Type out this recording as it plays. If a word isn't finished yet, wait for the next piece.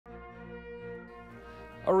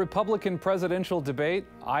A Republican presidential debate,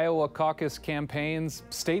 Iowa caucus campaigns,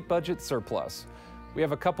 state budget surplus. We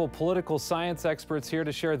have a couple political science experts here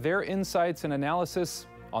to share their insights and analysis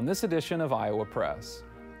on this edition of Iowa Press.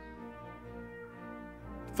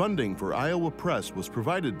 Funding for Iowa Press was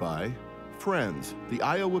provided by Friends, the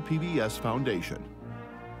Iowa PBS Foundation,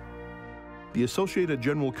 the Associated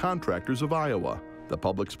General Contractors of Iowa, the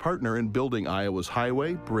public's partner in building Iowa's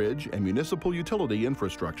highway, bridge, and municipal utility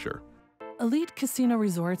infrastructure. Elite Casino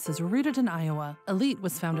Resorts is rooted in Iowa. Elite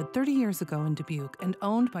was founded 30 years ago in Dubuque and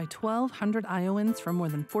owned by 1,200 Iowans from more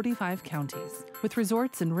than 45 counties. With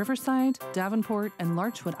resorts in Riverside, Davenport, and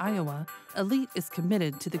Larchwood, Iowa, Elite is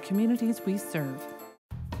committed to the communities we serve.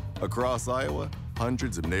 Across Iowa,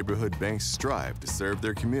 hundreds of neighborhood banks strive to serve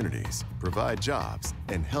their communities, provide jobs,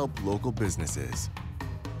 and help local businesses.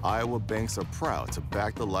 Iowa banks are proud to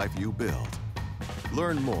back the life you build.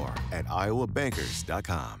 Learn more at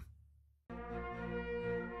iowabankers.com.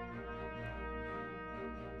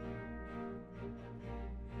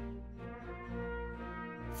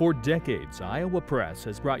 For decades, Iowa Press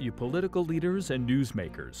has brought you political leaders and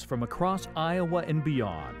newsmakers from across Iowa and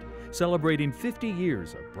beyond, celebrating 50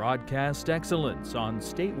 years of broadcast excellence on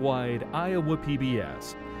statewide Iowa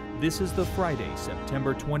PBS. This is the Friday,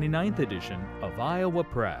 September 29th edition of Iowa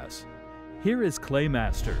Press. Here is Clay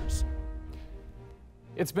Masters.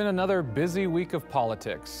 It's been another busy week of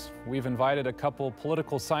politics. We've invited a couple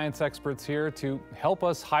political science experts here to help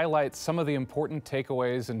us highlight some of the important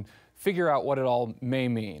takeaways and figure out what it all may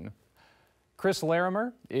mean. Chris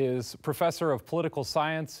Larimer is professor of political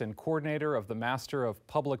science and coordinator of the Master of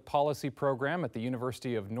Public Policy program at the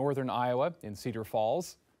University of Northern Iowa in Cedar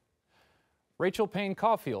Falls. Rachel Paine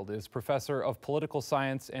Caufield is professor of political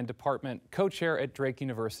science and department co-chair at Drake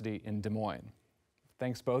University in Des Moines.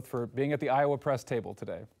 Thanks both for being at the Iowa Press table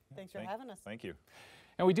today. Thanks for having us. Thank you.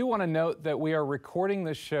 And we do want to note that we are recording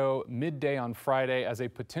this show midday on Friday as a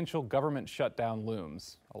potential government shutdown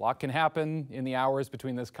looms. A lot can happen in the hours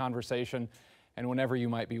between this conversation and whenever you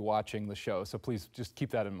might be watching the show, so please just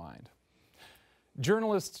keep that in mind.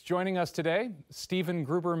 Journalists joining us today, Stephen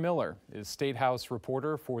Gruber Miller is State House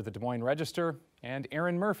reporter for the Des Moines Register, and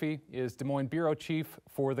Aaron Murphy is Des Moines bureau chief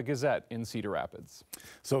for the Gazette in Cedar Rapids.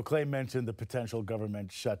 So Clay mentioned the potential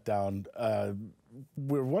government shutdown.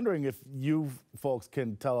 We're wondering if you folks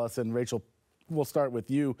can tell us, and Rachel, we'll start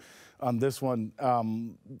with you on this one.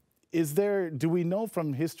 Do we know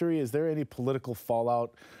from history, is there any political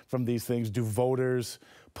fallout from these things? Do voters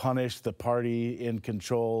punish the party in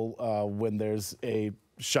control when there's a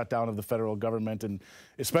shutdown of the federal government, and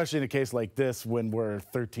especially in a case like this when we're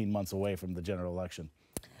 13 months away from the general election?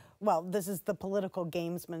 Well, this is the political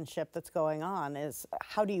gamesmanship that's going on, is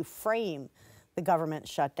how do you frame the government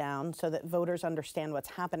shutdown so that voters understand what's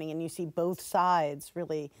happening? And you see both sides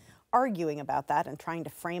really arguing about that and trying to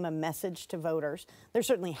frame a message to voters. There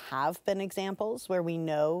certainly have been examples where we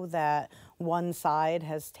know that one side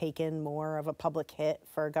has taken more of a public hit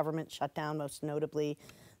for a government shutdown, most notably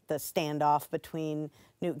the standoff between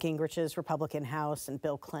Newt Gingrich's Republican House and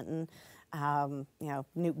Bill Clinton.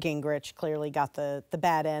 Newt Gingrich clearly got the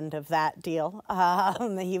bad end of that deal.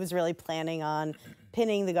 He was really planning on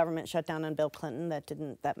pinning the government shutdown on Bill Clinton.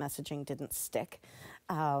 That messaging didn't stick.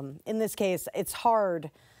 In this case, it's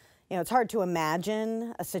hard to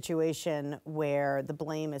imagine a situation where the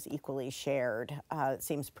blame is equally shared. It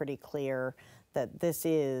seems pretty clear that this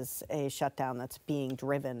is a shutdown that's being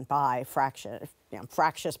driven by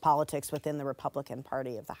fractious politics within the Republican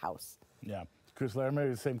Party of the House. Yeah. Chris Larimer,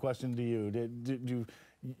 the same question to you. Do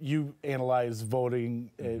you analyze voting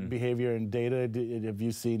behavior and data? Have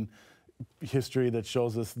you seen history that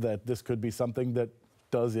shows us that this could be something that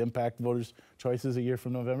does impact voters' choices a year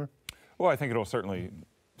from November? Well, I think it'll certainly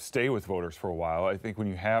stay with voters for a while. I think when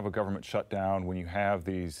you have a government shutdown, when you have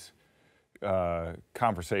these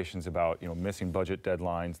conversations about missing budget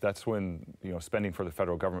deadlines, that's when spending for the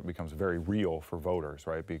federal government becomes very real for voters,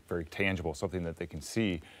 right? Be very tangible, something that they can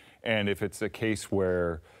see. And if it's a case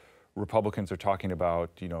where Republicans are talking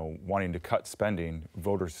about wanting to cut spending,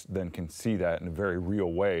 voters then can see that in a very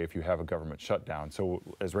real way if you have a government shutdown. So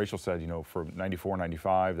as Rachel said, for 94,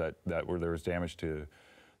 95, that where there was damage to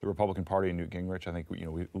the Republican Party and Newt Gingrich. I think we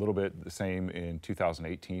a little bit the same in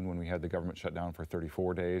 2018 when we had the government shutdown for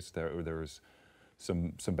 34 days. There was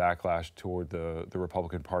some backlash toward the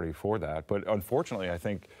Republican Party for that. But unfortunately, I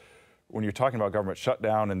think when you're talking about government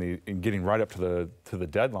shutdown and getting right up to the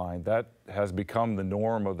deadline, that has become the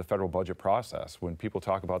norm of the federal budget process. When people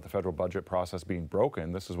talk about the federal budget process being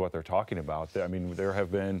broken, this is what they're talking about. I mean, there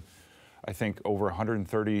have been, I think, over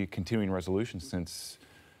 130 continuing resolutions since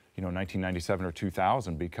 1997 or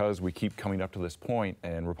 2000, because we keep coming up to this point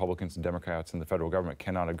and Republicans and Democrats in the federal government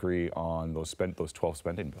cannot agree on those 12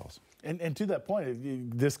 spending bills. And to that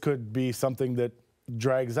point, this could be something that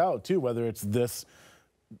drags out too, whether it's this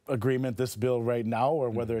agreement, this bill right now, or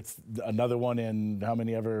whether it's another one in how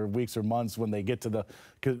many ever weeks or months when they get to the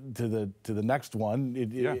next one.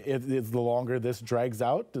 The longer this drags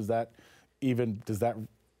out, does that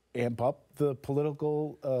amp up the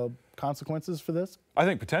political consequences for this? I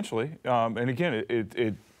think potentially, and again,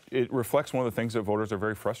 it reflects one of the things that voters are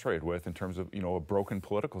very frustrated with in terms of a broken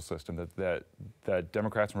political system, that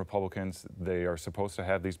Democrats and Republicans, they are supposed to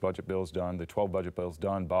have these budget bills done, the 12 budget bills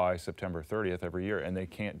done by September 30th every year, and they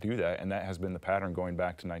can't do that. And that has been the pattern going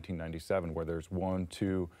back to 1997, where there's one,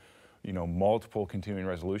 two, multiple continuing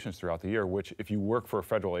resolutions throughout the year, which if you work for a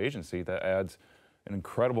federal agency, that adds an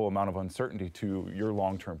incredible amount of uncertainty to your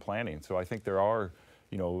long-term planning. So I think there are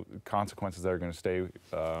consequences that are going to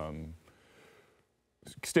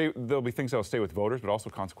there'll be things that will stay with voters, but also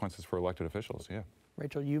consequences for elected officials, yeah.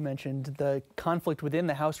 Rachel, you mentioned the conflict within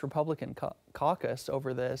the House Republican caucus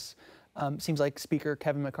over this. Seems like Speaker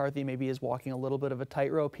Kevin McCarthy maybe is walking a little bit of a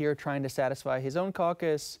tightrope here, trying to satisfy his own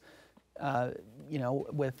caucus,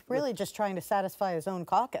 just trying to satisfy his own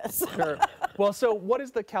caucus. Sure. Well, so what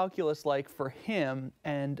is the calculus like for him?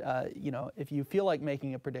 And, if you feel like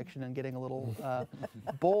making a prediction and getting a little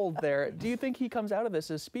bold there, do you think he comes out of this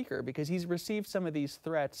as Speaker? Because he's received some of these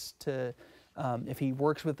threats to, if he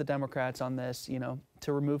works with the Democrats on this,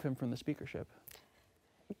 to remove him from the speakership.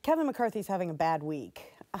 Kevin McCarthy's having a bad week.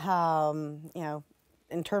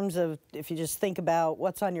 In terms of, if you just think about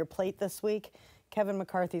what's on your plate this week, Kevin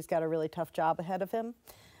McCarthy's got a really tough job ahead of him.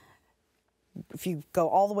 If you go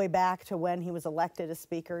all the way back to when he was elected as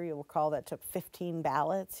Speaker, you'll recall that took 15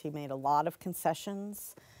 ballots. He made a lot of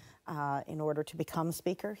concessions in order to become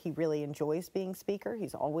Speaker. He really enjoys being Speaker.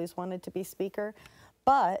 He's always wanted to be Speaker.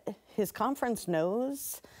 But his conference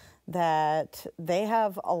knows that they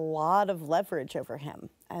have a lot of leverage over him.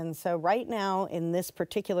 And so right now in this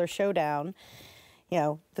particular showdown,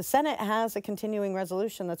 the Senate has a continuing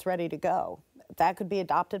resolution that's ready to go. That could be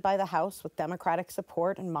adopted by the House with Democratic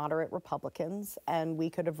support and moderate Republicans, and we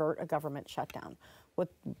could avert a government shutdown. What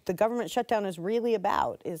the government shutdown is really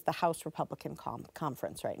about is the House Republican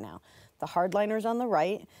conference right now. The hardliners on the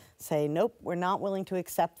right say, nope, we're not willing to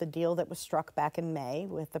accept the deal that was struck back in May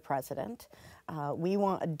with the president. We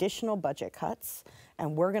want additional budget cuts,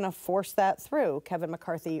 and we're going to force that through. Kevin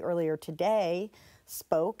McCarthy earlier today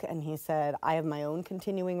spoke, and he said, I have my own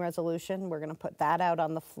continuing resolution. We're going to put that out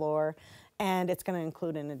on the floor. And it's going to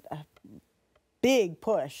include a big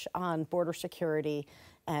push on border security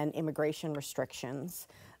and immigration restrictions.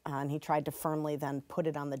 And he tried to firmly then put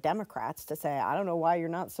it on the Democrats to say, I don't know why you're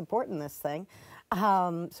not supporting this thing.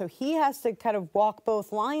 So he has to kind of walk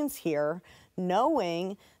both lines here,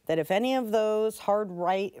 knowing that if any of those hard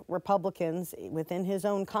right Republicans within his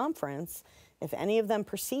own conference, if any of them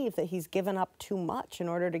perceive that he's given up too much in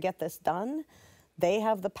order to get this done, they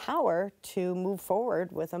have the power to move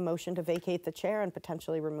forward with a motion to vacate the chair and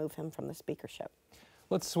potentially remove him from the speakership.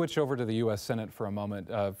 Let's switch over to the U.S. Senate for a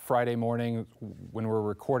moment. Friday morning, when we're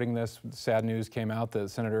recording this, sad news came out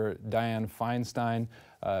that Senator Dianne Feinstein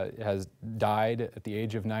has died at the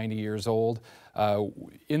age of 90 years old.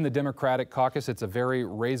 In the Democratic caucus, it's a very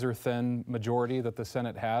razor-thin majority that the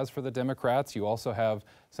Senate has for the Democrats. You also have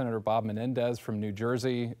Senator Bob Menendez from New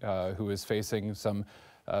Jersey, who is facing some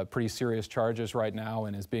pretty serious charges right now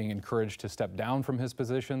and is being encouraged to step down from his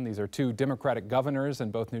position. These are two Democratic governors in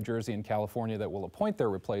both New Jersey and California that will appoint their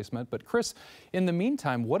replacement. But Chris, in the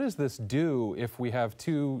meantime, what does this do if we have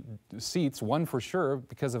two seats, one for sure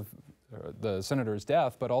because of the senator's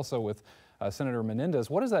death, but also with Senator Menendez?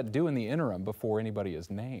 What does that do in the interim before anybody is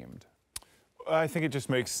named? I think it just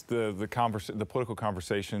makes the political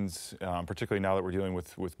conversations, particularly now that we're dealing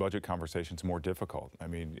with budget conversations, more difficult. I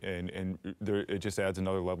mean, it just adds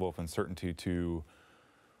another level of uncertainty to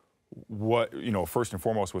what, first and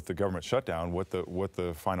foremost with the government shutdown, what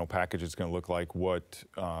the final package is going to look like, what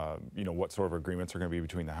sort of agreements are going to be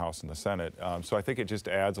between the House and the Senate. So I think it just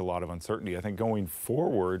adds a lot of uncertainty. I think going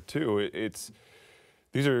forward, too,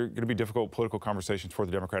 these are going to be difficult political conversations for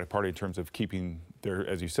the Democratic Party in terms of keeping their,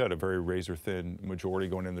 as you said, a very razor-thin majority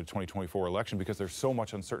going into the 2024 election, because there's so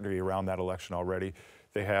much uncertainty around that election already.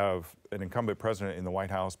 They have an incumbent president in the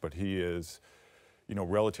White House, but he is,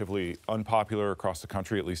 relatively unpopular across the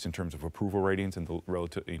country, at least in terms of approval ratings in the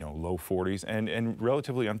relative, low 40s, and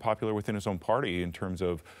relatively unpopular within his own party in terms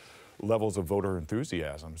of levels of voter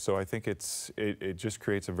enthusiasm. So I think it just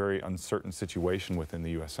creates a very uncertain situation within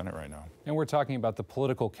the U.S. Senate right now. And we're talking about the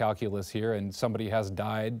political calculus here, and somebody has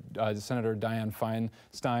died. Senator Dianne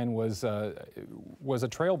Feinstein was a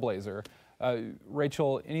trailblazer.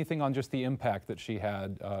 Rachel, anything on just the impact that she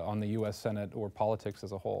had on the U.S. Senate or politics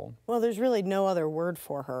as a whole? Well, there's really no other word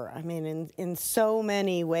for her. I mean, in so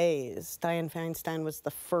many ways, Dianne Feinstein was the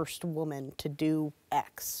first woman to do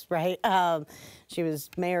X, right? She was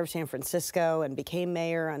mayor of San Francisco and became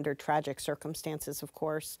mayor under tragic circumstances, of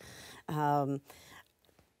course.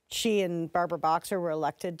 She and Barbara Boxer were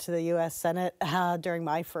elected to the U.S. Senate during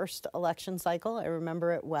my first election cycle. I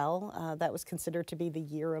remember it well. That was considered to be the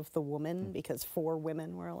year of the woman because 4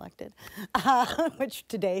 women were elected, which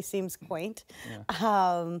today seems quaint.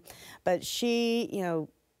 Yeah. But she, you know,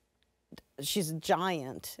 she's a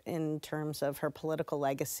giant in terms of her political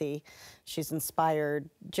legacy. She's inspired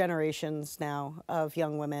generations now of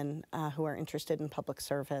young women who are interested in public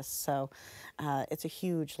service. So it's a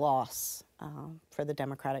huge loss for the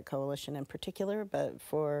Democratic coalition in particular, but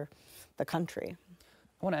for the country.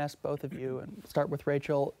 I want to ask both of you, and start with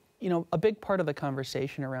Rachel. You know, a big part of the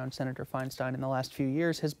conversation around Senator Feinstein in the last few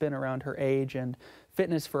years has been around her age and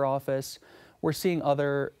fitness for office. We're seeing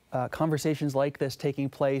other conversations like this taking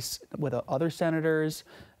place with other senators.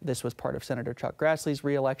 This was part of Senator Chuck Grassley's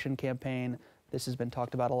re-election campaign. This has been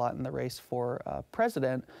talked about a lot in the race for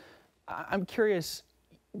president. I'm curious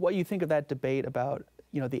what you think of that debate about,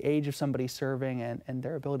 you know, the age of somebody serving and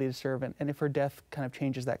their ability to serve, and if her death kind of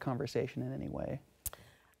changes that conversation in any way.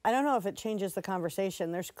 I don't know if it changes the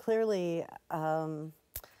conversation. There's clearly a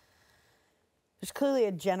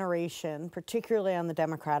generation, particularly on the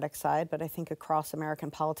Democratic side, but I think across American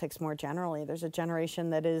politics more generally, there's a generation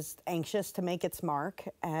that is anxious to make its mark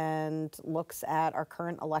and looks at our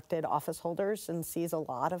current elected office holders and sees a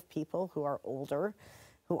lot of people who are older,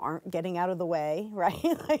 who aren't getting out of the way, right?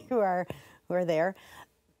 Like who are there.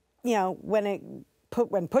 You know, when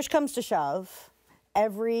push comes to shove,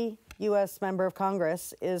 every U.S. member of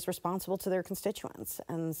Congress is responsible to their constituents.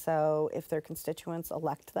 And so if their constituents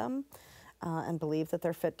elect them and believe that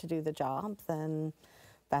they're fit to do the job, then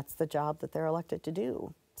that's the job that they're elected to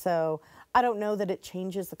do. So I don't know that it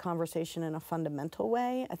changes the conversation in a fundamental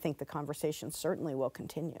way. I think the conversation certainly will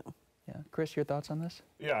continue. Yeah, Chris, your thoughts on this?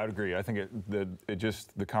 Yeah, I'd agree. I think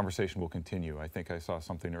the conversation will continue. I think I saw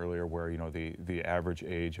something earlier where, you know, the average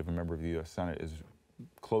age of a member of the U.S. Senate is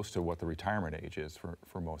close to what the retirement age is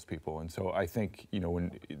for most people. And so I think, you know,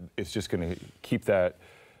 when it's just going to keep that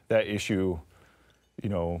issue, you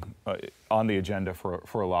know, on the agenda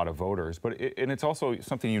for a lot of voters. But and it's also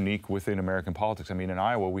something unique within American politics. I mean, in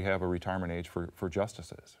Iowa, we have a retirement age for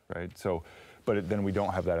justices, right? So, but then we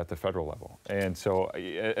don't have that at the federal level. And so,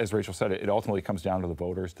 as Rachel said, it ultimately comes down to the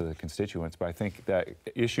voters, to the constituents. But I think that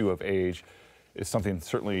issue of age is something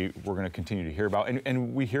certainly we're going to continue to hear about,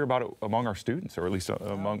 and we hear about it among our students, or at least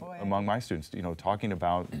among my students. You know, talking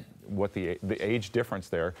about what the age difference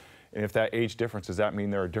there, and if that age difference, does that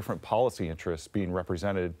mean there are different policy interests being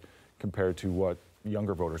represented compared to what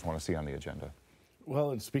younger voters want to see on the agenda?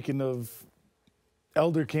 Well, and speaking of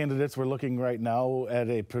elder candidates, we're looking right now at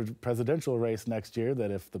a presidential race next year that,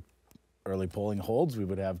 if the early polling holds, we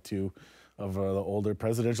would have 2 of the older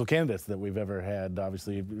presidential candidates that we've ever had.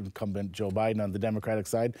 Obviously, incumbent Joe Biden on the Democratic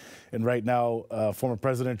side, and right now, former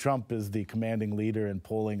President Trump is the commanding leader in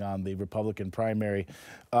polling on the Republican primary.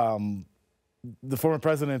 The former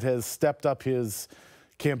president has stepped up his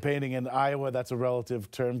campaigning in Iowa. That's a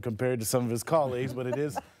relative term compared to some of his colleagues, but it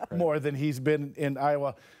is more than he's been in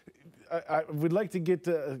Iowa. I would like to get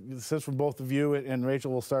a sense from both of you, and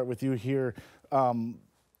Rachel, we'll start with you here.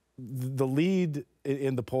 The lead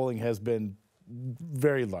in the polling has been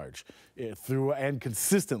very large and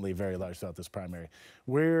consistently very large throughout this primary.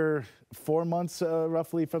 We're 4 months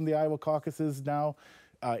roughly from the Iowa caucuses now.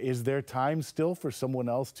 Is there time still for someone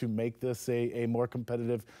else to make this a more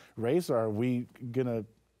competitive race, or are we going to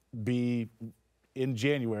be in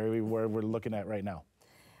January where we're looking at right now?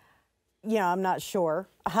 Yeah, I'm not sure.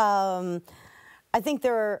 I think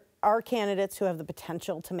there are candidates who have the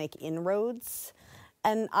potential to make inroads.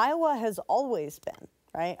 And Iowa has always been,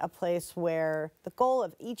 right, a place where the goal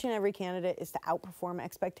of each and every candidate is to outperform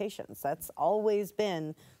expectations. That's always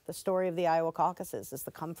been the story of the Iowa caucuses, is the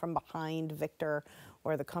come-from-behind victor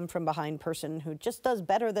or the come-from-behind person who just does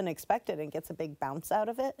better than expected and gets a big bounce out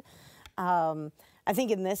of it. I think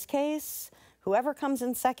in this case, whoever comes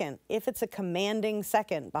in second, if it's a commanding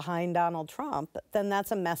second behind Donald Trump, then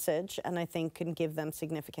that's a message, and I think can give them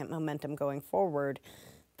significant momentum going forward.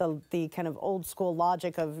 The kind of old school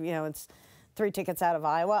logic of, you know, it's 3 tickets out of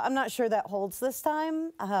Iowa, I'm not sure that holds this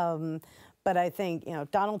time. But I think, you know,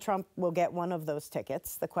 Donald Trump will get one of those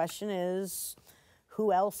tickets. The question is,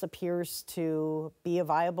 who else appears to be a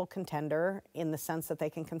viable contender in the sense that they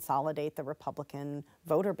can consolidate the Republican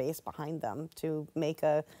voter base behind them to make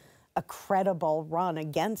a credible run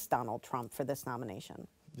against Donald Trump for this nomination?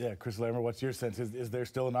 Yeah, Chris Larimer, what's your sense? Is there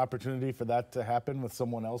still an opportunity for that to happen with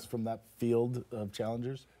someone else from that field of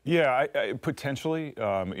challengers? Yeah, potentially.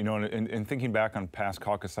 You know, and thinking back on past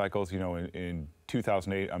caucus cycles, you know, in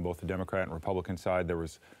 2008 on both the Democrat and Republican side, there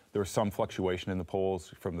was some fluctuation in the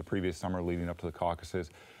polls from the previous summer leading up to the caucuses.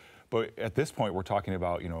 But at this point, we're talking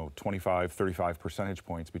about, you know, 25, 35 percentage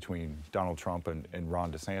points between Donald Trump and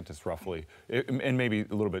Ron DeSantis, roughly, and maybe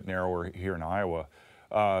a little bit narrower here in Iowa.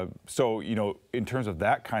 So, you know, in terms of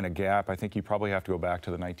that kind of gap, I think you probably have to go back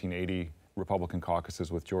to the 1980 Republican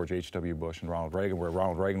caucuses with George H.W. Bush and Ronald Reagan, where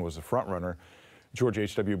Ronald Reagan was the front runner. George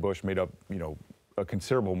H.W. Bush made up, you know, a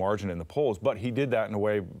considerable margin in the polls, but he did that in a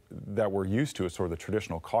way that we're used to, as sort of the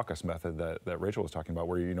traditional caucus method that Rachel was talking about,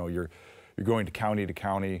 where, you know, you're going to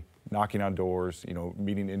county, knocking on doors, you know,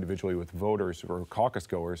 meeting individually with voters or caucus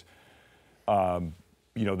goers.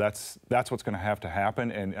 You know, that's what's going to have to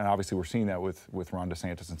happen, and obviously we're seeing that with Ron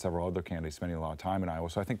DeSantis and several other candidates spending a lot of time in Iowa.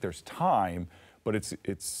 So I think there's time, but I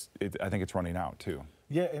think it's running out too.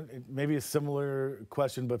 Yeah, and maybe a similar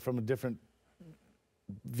question, but from a different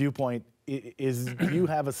viewpoint. Do you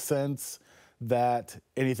have a sense that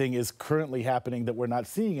anything is currently happening that we're not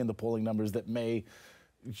seeing in the polling numbers that may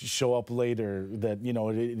show up later? That, you know,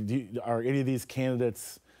 are any of these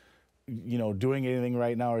candidates, you know, doing anything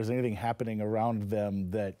right now, or is anything happening around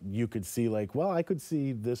them that you could see, like, well, I could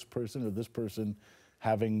see this person or this person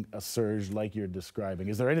having a surge like you're describing?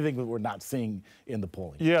 Is there anything that we're not seeing in the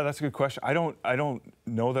polling? Yeah, that's a good question. I don't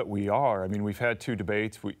know that we are. I mean, we've had 2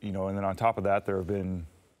 debates, you know, and then on top of that, there have been,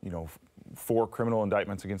 you know, 4 criminal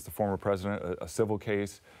indictments against the former president, a civil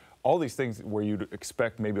case. All these things where you'd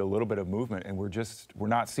expect maybe a little bit of movement, and we're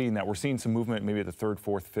not seeing that. We're seeing some movement maybe at the 3rd,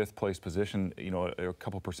 4th, 5th place position, you know, a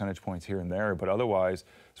couple percentage points here and there, but otherwise,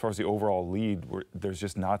 as far as the overall lead, there's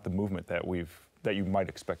just not the movement that you might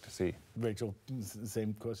expect to see. Rachel,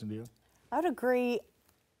 same question to you. I would agree.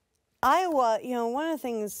 Iowa, you know, one of the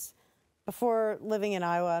things before living in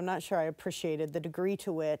Iowa, I'm not sure I appreciated the degree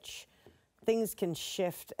to which things can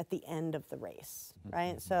shift at the end of the race,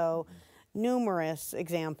 right? So numerous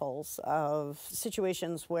examples of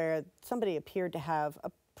situations where somebody appeared to have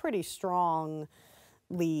a pretty strong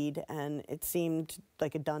lead and it seemed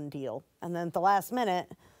like a done deal. And then at the last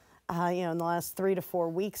minute, you know, in the last 3 to 4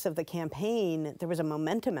 weeks of the campaign, there was a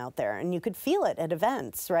momentum out there, and you could feel it at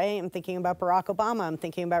events, right? I'm thinking about Barack Obama, I'm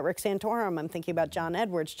thinking about Rick Santorum, I'm thinking about John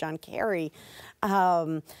Edwards, John Kerry.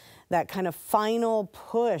 That kind of final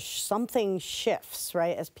push, something shifts,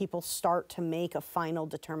 right, as people start to make a final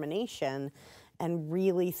determination and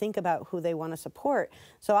really think about who they want to support.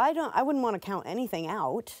 So I wouldn't want to count anything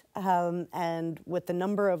out. And with the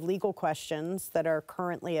number of legal questions that are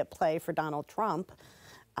currently at play for Donald Trump,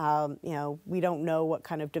 you know, we don't know what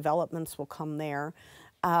kind of developments will come there.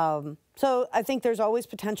 So I think there's always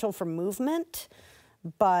potential for movement,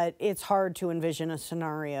 but it's hard to envision a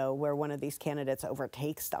scenario where one of these candidates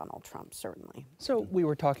overtakes Donald Trump, certainly. So we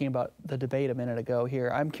were talking about the debate a minute ago here.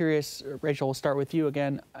 I'm curious, Rachel, we'll start with you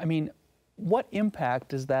again. I mean, what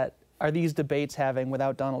impact are these debates having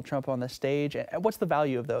without Donald Trump on the stage? What's the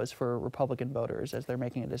value of those for Republican voters as they're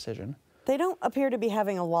making a decision? They don't appear to be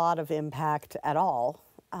having a lot of impact at all.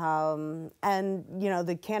 And, you know,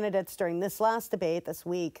 the candidates during this last debate this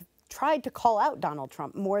week tried to call out Donald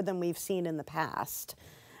Trump more than we've seen in the past.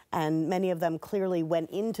 And many of them clearly went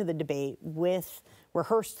into the debate with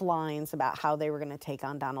rehearsed lines about how they were going to take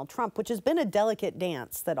on Donald Trump, which has been a delicate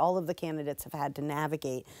dance that all of the candidates have had to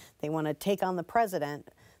navigate. They want to take on the president.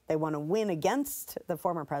 They want to win against the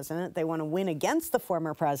former president. They want to win against the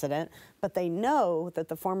former president, but they know that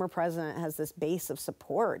the former president has this base of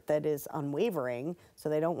support that is unwavering, so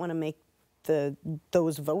they don't want to make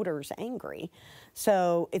those voters angry.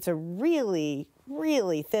 So it's a really,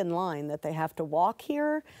 really thin line that they have to walk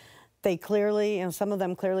here. They clearly, you know, some of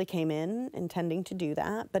them clearly came in intending to do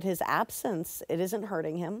that, but his absence, it isn't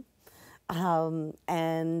hurting him.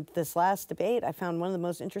 And this last debate, I found one of the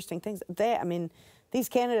most interesting things. I mean, these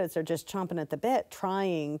candidates are just chomping at the bit,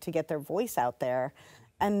 trying to get their voice out there.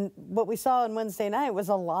 And what we saw on Wednesday night was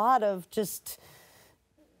a lot of just,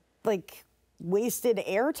 like, wasted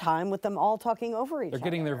airtime with them all talking over each other. They're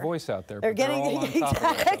getting their voice out there. They're getting all on top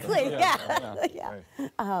of exactly, each other.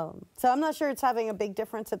 yeah. So I'm not sure it's having a big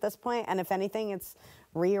difference at this point, and if anything, it's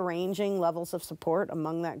rearranging levels of support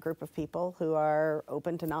among that group of people who are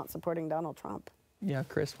open to not supporting Donald Trump. Yeah,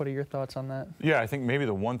 Chris, what are your thoughts on that? Yeah, I think maybe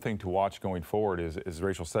the one thing to watch going forward is, as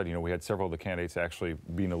Rachel said, we had several of the candidates actually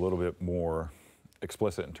being a little bit more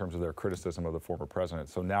explicit in terms of their criticism of the former president.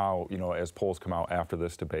 So now, as polls come out after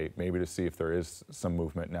this debate, maybe to see if there is some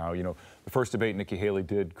movement now. The first debate, Nikki Haley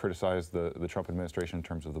did criticize the Trump administration in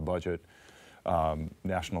terms of the budget,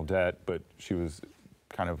 national debt, but she was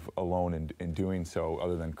kind of alone in doing so,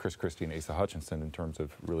 other than Chris Christie and Asa Hutchinson, in terms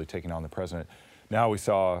of really taking on the president. Now we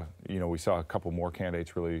saw a couple more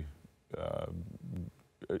candidates really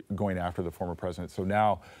going after the former president. So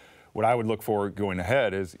now, what I would look for going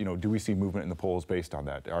ahead is, do we see movement in the polls based on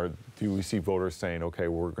that? Do we see voters saying, okay,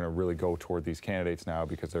 we're going to really go toward these candidates now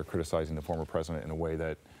because they're criticizing the former president in a way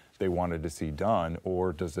that they wanted to see done,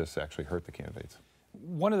 or does this actually hurt the candidates?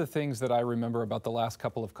 One of the things that I remember about the last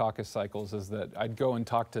couple of caucus cycles is that I'd go and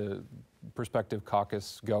talk to prospective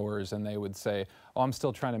caucus goers, and they would say, oh, I'm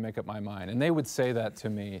still trying to make up my mind. And they would say that to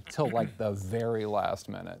me till like the very last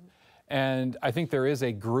minute. And I think there is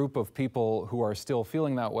a group of people who are still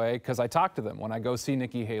feeling that way, because I talk to them when I go see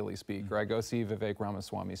Nikki Haley speak or I go see Vivek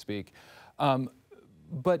Ramaswamy speak.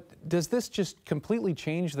 But does this just completely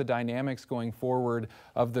change the dynamics going forward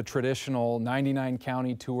of the traditional 99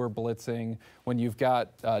 county tour blitzing, when you've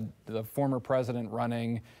got the former president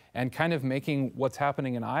running, and kind of making what's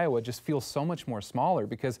happening in Iowa just feel so much more smaller?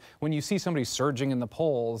 Because when you see somebody surging in the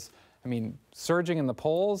polls, I mean, surging in the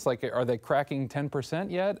polls, like, are they cracking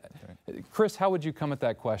 10% yet? Okay. Chris, how would you come at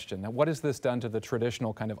that question? Now, what has this done to the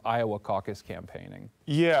traditional kind of Iowa caucus campaigning?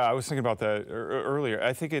 Yeah, I was thinking about that earlier.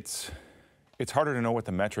 I think it's harder to know what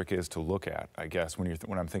the metric is to look at, I guess,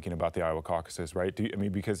 when I'm thinking about the Iowa caucuses, right?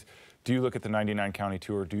 Because do you look at the 99 county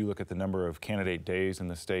tour? Do you look at the number of candidate days in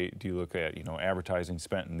the state? Do you look at, advertising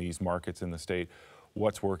spent in these markets in the state?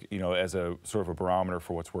 What's working, as a sort of a barometer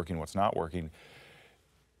for what's working, what's not working?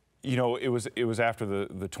 It was after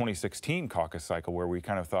the 2016 caucus cycle where we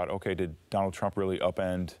kind of thought, okay, did Donald Trump really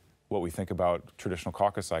upend what we think about traditional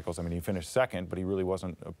caucus cycles? I mean, he finished second, but he really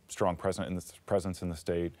wasn't a strong presence in the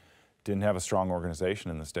state. Didn't have a strong organization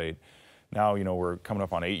in the state. Now, we're coming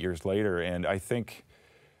up on 8 years later, and I think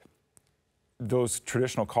those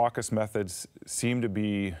traditional caucus methods seem to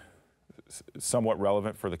be somewhat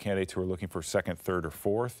relevant for the candidates who are looking for second, third, or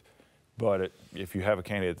fourth. But if you have a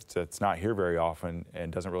candidate that's not here very often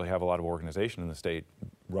and doesn't really have a lot of organization in the state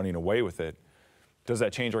running away with it, does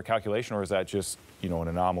that change our calculation, or is that just, an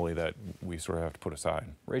anomaly that we sort of have to put aside?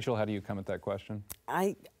 Rachel, how do you come at that question?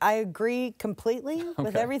 I agree completely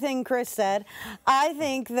with everything Chris said. I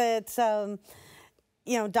think that,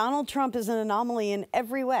 Donald Trump is an anomaly in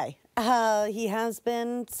every way. He has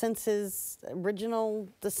been since his original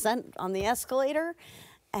descent on the escalator,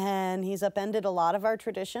 and he's upended a lot of our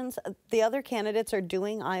traditions. The other candidates are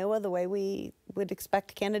doing Iowa the way we would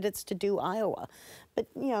expect candidates to do Iowa. But,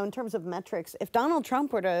 in terms of metrics, if Donald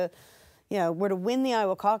Trump were to win the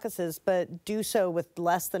Iowa caucuses but do so with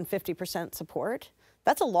less than 50% support,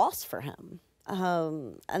 that's a loss for him.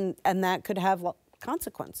 And that could have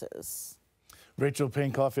consequences. Rachel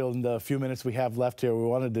Paine Caufield, in the few minutes we have left here, we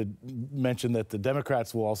wanted to mention that the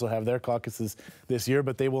Democrats will also have their caucuses this year,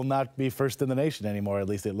 but they will not be first in the nation anymore, at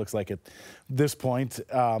least it looks like at this point.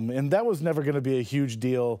 And that was never going to be a huge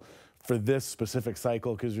deal for this specific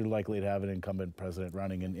cycle, because you're likely to have an incumbent president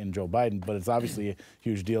running in Joe Biden, but it's obviously a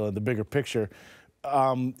huge deal in the bigger picture.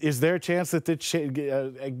 Is there a chance that this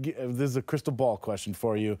is a crystal ball question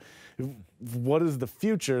for you? What does the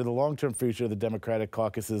future, the long-term future of the Democratic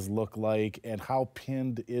caucuses look like, and how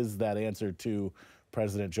pinned is that answer to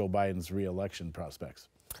President Joe Biden's re-election prospects?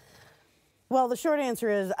 Well, the short answer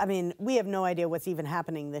is, we have no idea what's even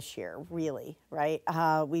happening this year, really, right?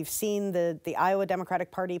 We've seen the Iowa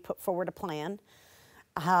Democratic Party put forward a plan.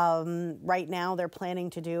 Right now, they're planning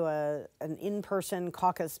to do an in-person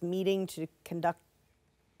caucus meeting to conduct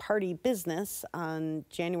party business on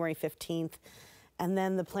January 15th. And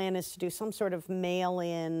then the plan is to do some sort of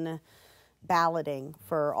mail-in balloting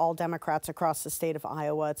for all Democrats across the state of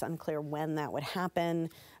Iowa. It's unclear when that would happen.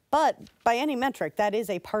 But by any metric, that is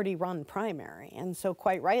a party-run primary. And so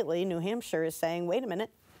quite rightly, New Hampshire is saying, wait a minute.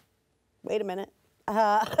 We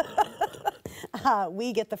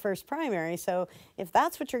get the first primary. So if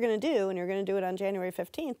that's what you're going to do, and you're going to do it on January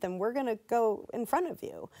 15th, then we're going to go in front of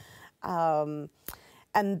you.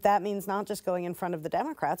 And that means not just going in front of the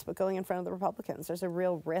Democrats, but going in front of the Republicans. There's a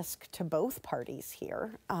real risk to both parties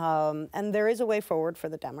here. And there is a way forward for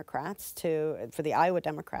the Democrats for the Iowa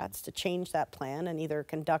Democrats to change that plan and either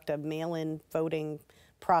conduct a mail-in voting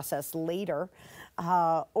process later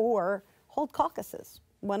or hold caucuses.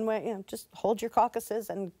 One way, just hold your caucuses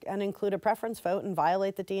and include a preference vote and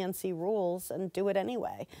violate the DNC rules and do it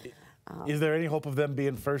anyway. Is there any hope of them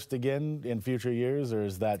being first again in future years, or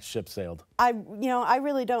is that ship sailed? I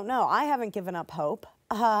really don't know. I haven't given up hope.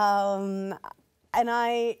 And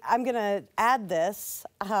I'm going to add this,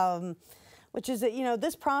 which is that,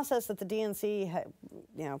 this process that the DNC,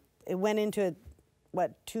 it went into,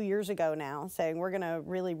 2 years ago now, saying we're going to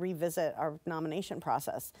really revisit our nomination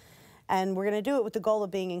process. And we're going to do it with the goal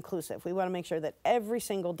of being inclusive. We want to make sure that every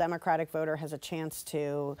single Democratic voter has a chance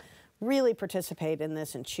to really participate in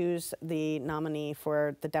this and choose the nominee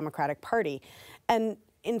for the Democratic Party. And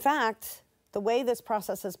in fact, the way this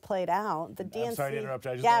process has played out, the DNC... I'm sorry to interrupt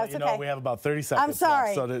you. I just want you to know we have about 30 seconds I'm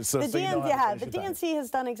sorry. left. So the DNC, DNC has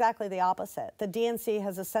done exactly the opposite. The DNC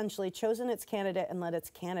has essentially chosen its candidate and let its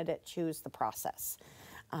candidate choose the process.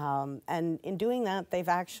 And in doing that, they've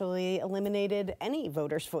actually eliminated any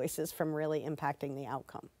voters' voices from really impacting the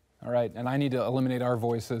outcome. All right, and I need to eliminate our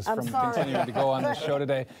voices from continuing to go on this show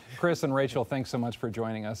today. Chris and Rachel, thanks so much for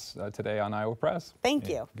joining us today on Iowa Press. Thank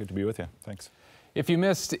you. Good to be with you. Thanks. If you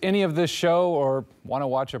missed any of this show or want to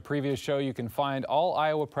watch a previous show, you can find all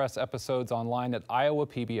Iowa Press episodes online at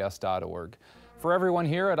iowapbs.org. For everyone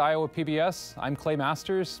here at Iowa PBS, I'm Clay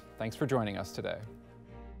Masters. Thanks for joining us today.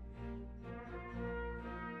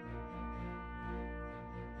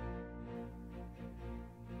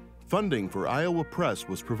 Funding for Iowa Press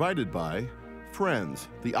was provided by Friends,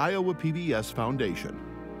 the Iowa PBS Foundation,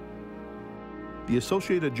 the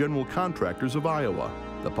Associated General Contractors of Iowa,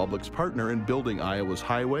 the public's partner in building Iowa's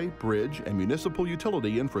highway, bridge, and municipal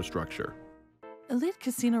utility infrastructure. Elite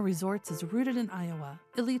Casino Resorts is rooted in Iowa.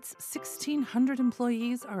 Elite's 1,600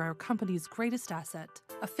 employees are our company's greatest asset.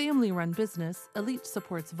 A family-run business, Elite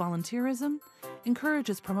supports volunteerism,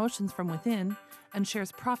 encourages promotions from within, and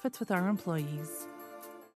shares profits with our employees.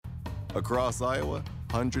 Across Iowa,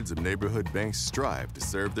 hundreds of neighborhood banks strive to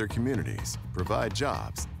serve their communities, provide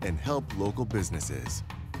jobs, and help local businesses.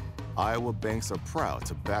 Iowa banks are proud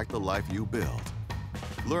to back the life you build.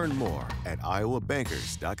 Learn more at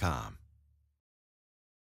iowabankers.com.